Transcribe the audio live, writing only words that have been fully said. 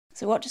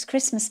So what does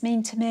Christmas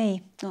mean to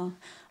me? Oh,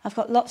 I've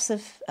got lots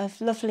of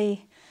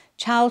lovely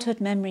childhood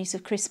memories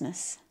of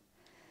Christmas.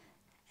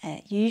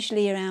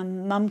 Usually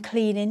around mum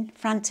cleaning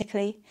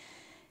frantically,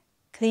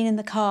 cleaning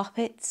the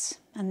carpets,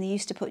 and they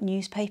used to put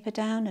newspaper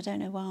down, I don't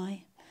know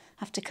why,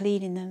 after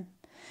cleaning them.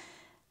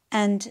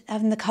 And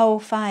having the coal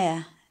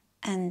fire,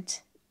 and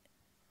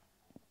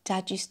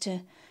Dad used to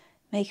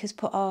make us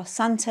put our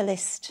Santa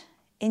list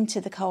into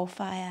the coal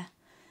fire,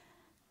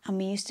 and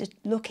we used to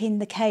look in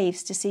the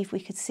caves to see if we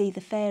could see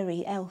the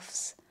fairy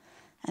elves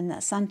and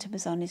that Santa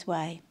was on his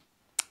way.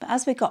 But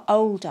as we got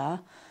older,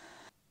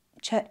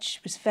 church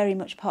was very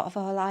much part of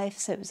our life,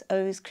 so it was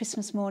always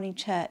Christmas morning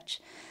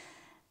church.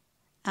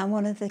 And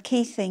one of the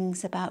key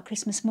things about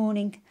Christmas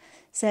morning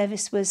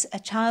service was a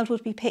child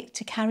would be picked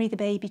to carry the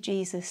baby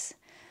Jesus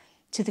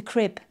to the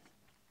crib,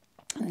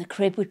 and the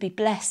crib would be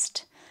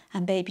blessed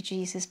and baby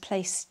Jesus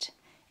placed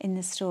in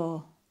the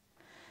stall.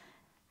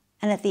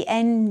 And at the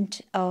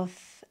end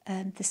of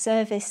the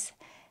service,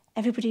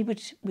 everybody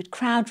would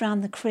crowd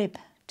round the crib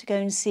to go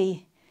and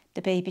see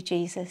the baby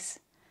Jesus.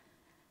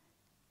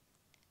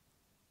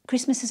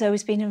 Christmas has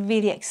always been a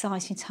really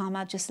exciting time.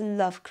 I just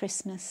love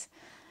Christmas.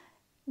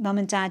 Mum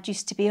and Dad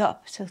used to be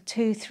up till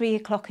 2, 3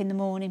 o'clock in the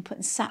morning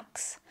putting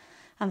sacks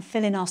and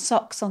filling our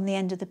socks on the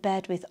end of the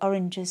bed with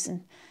oranges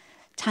and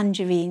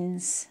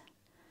tangerines.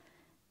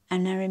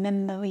 And I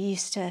remember we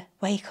used to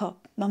wake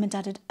up, Mum and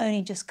Dad had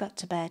only just got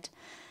to bed,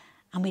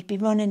 and we'd be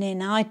running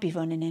in, I'd be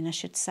running in, I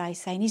should say,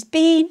 saying, he's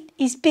been.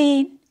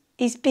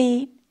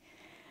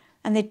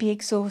 And they'd be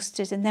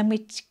exhausted, and then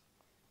we'd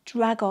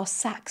drag our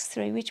sacks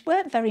through, which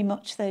weren't very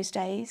much those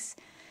days.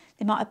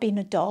 There might have been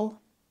a doll,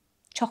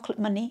 chocolate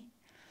money,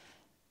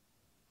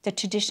 the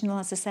traditional,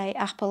 as I say,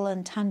 apple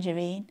and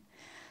tangerine,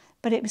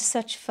 but it was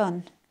such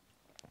fun.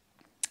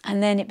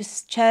 And then it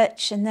was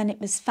church, and then it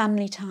was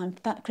family time,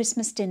 that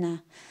Christmas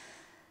dinner.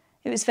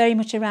 It was very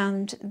much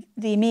around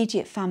the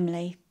immediate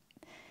family.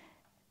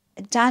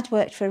 Dad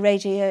worked for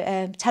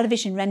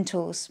television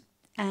rentals,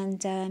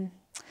 and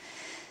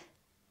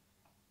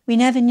we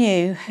never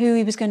knew who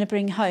he was going to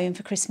bring home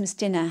for Christmas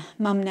dinner.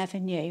 Mum never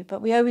knew,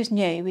 but we always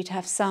knew we'd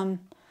have some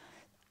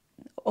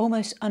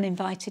almost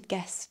uninvited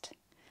guest.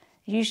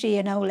 Usually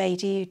an old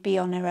lady who'd be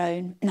on her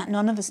own, that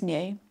none of us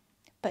knew,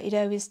 but he'd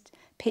always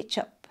pitch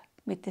up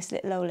with this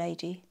little old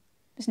lady.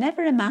 It was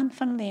never a man,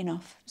 funnily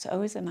enough, it was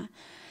always a man.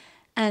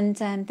 And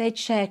they'd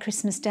share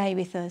Christmas Day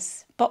with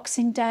us.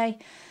 Boxing Day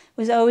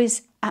was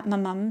always at my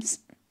mum's,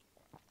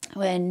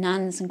 where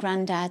nans and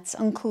granddads,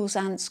 uncles,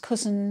 aunts,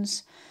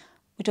 cousins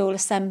would all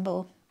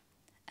assemble.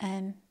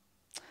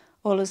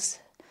 All us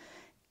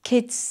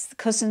kids,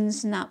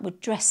 cousins and that would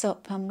dress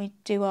up, and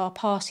we'd do our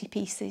party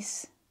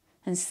pieces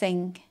and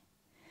sing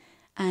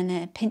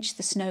and pinch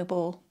the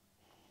snowball.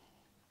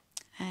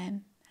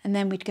 And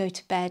then we'd go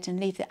to bed and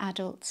leave the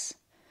adults.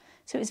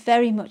 So it was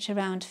very much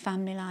around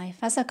family life.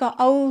 As I got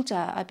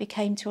older, I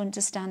became to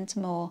understand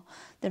more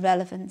the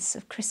relevance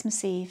of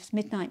Christmas Eve's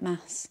midnight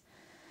mass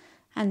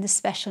and the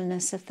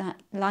specialness of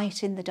that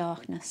light in the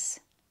darkness,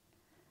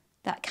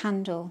 that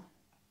candle,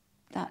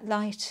 that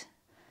light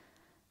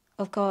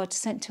of God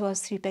sent to us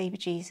through baby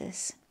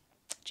Jesus,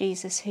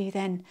 Jesus who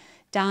then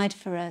died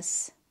for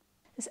us.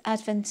 This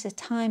Advent is a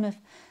time of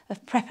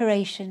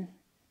preparation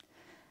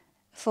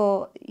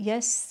for,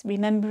 yes,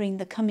 remembering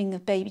the coming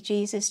of baby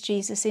Jesus,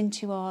 Jesus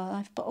into our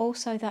life, but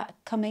also that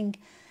coming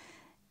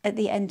at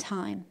the end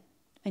time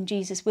when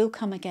Jesus will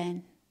come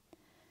again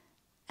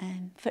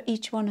for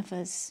each one of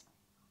us.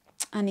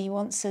 And he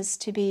wants us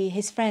to be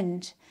his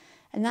friend.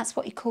 And that's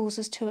what he calls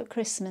us to at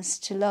Christmas,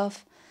 to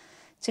love,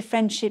 to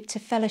friendship, to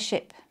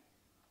fellowship.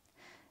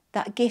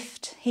 That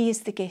gift, he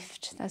is the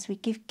gift, as we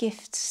give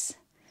gifts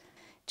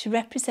to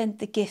represent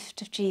the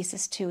gift of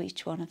Jesus to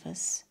each one of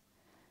us.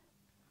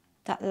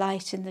 That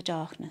light in the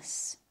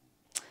darkness.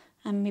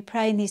 And we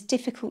pray in these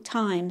difficult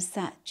times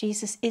that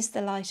Jesus is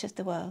the light of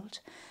the world.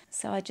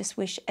 So I just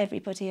wish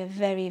everybody a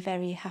very,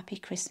 very happy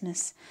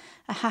Christmas,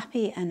 a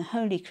happy and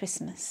holy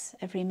Christmas,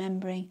 of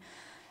remembering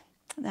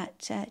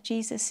that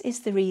Jesus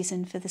is the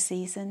reason for the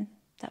season,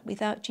 that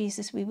without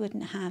Jesus we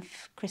wouldn't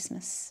have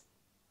Christmas.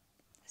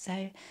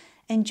 So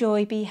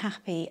enjoy, be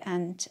happy,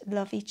 and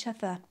love each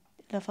other,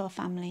 love our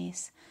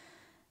families,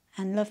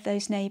 and love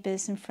those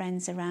neighbours and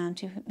friends around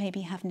who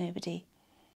maybe have nobody.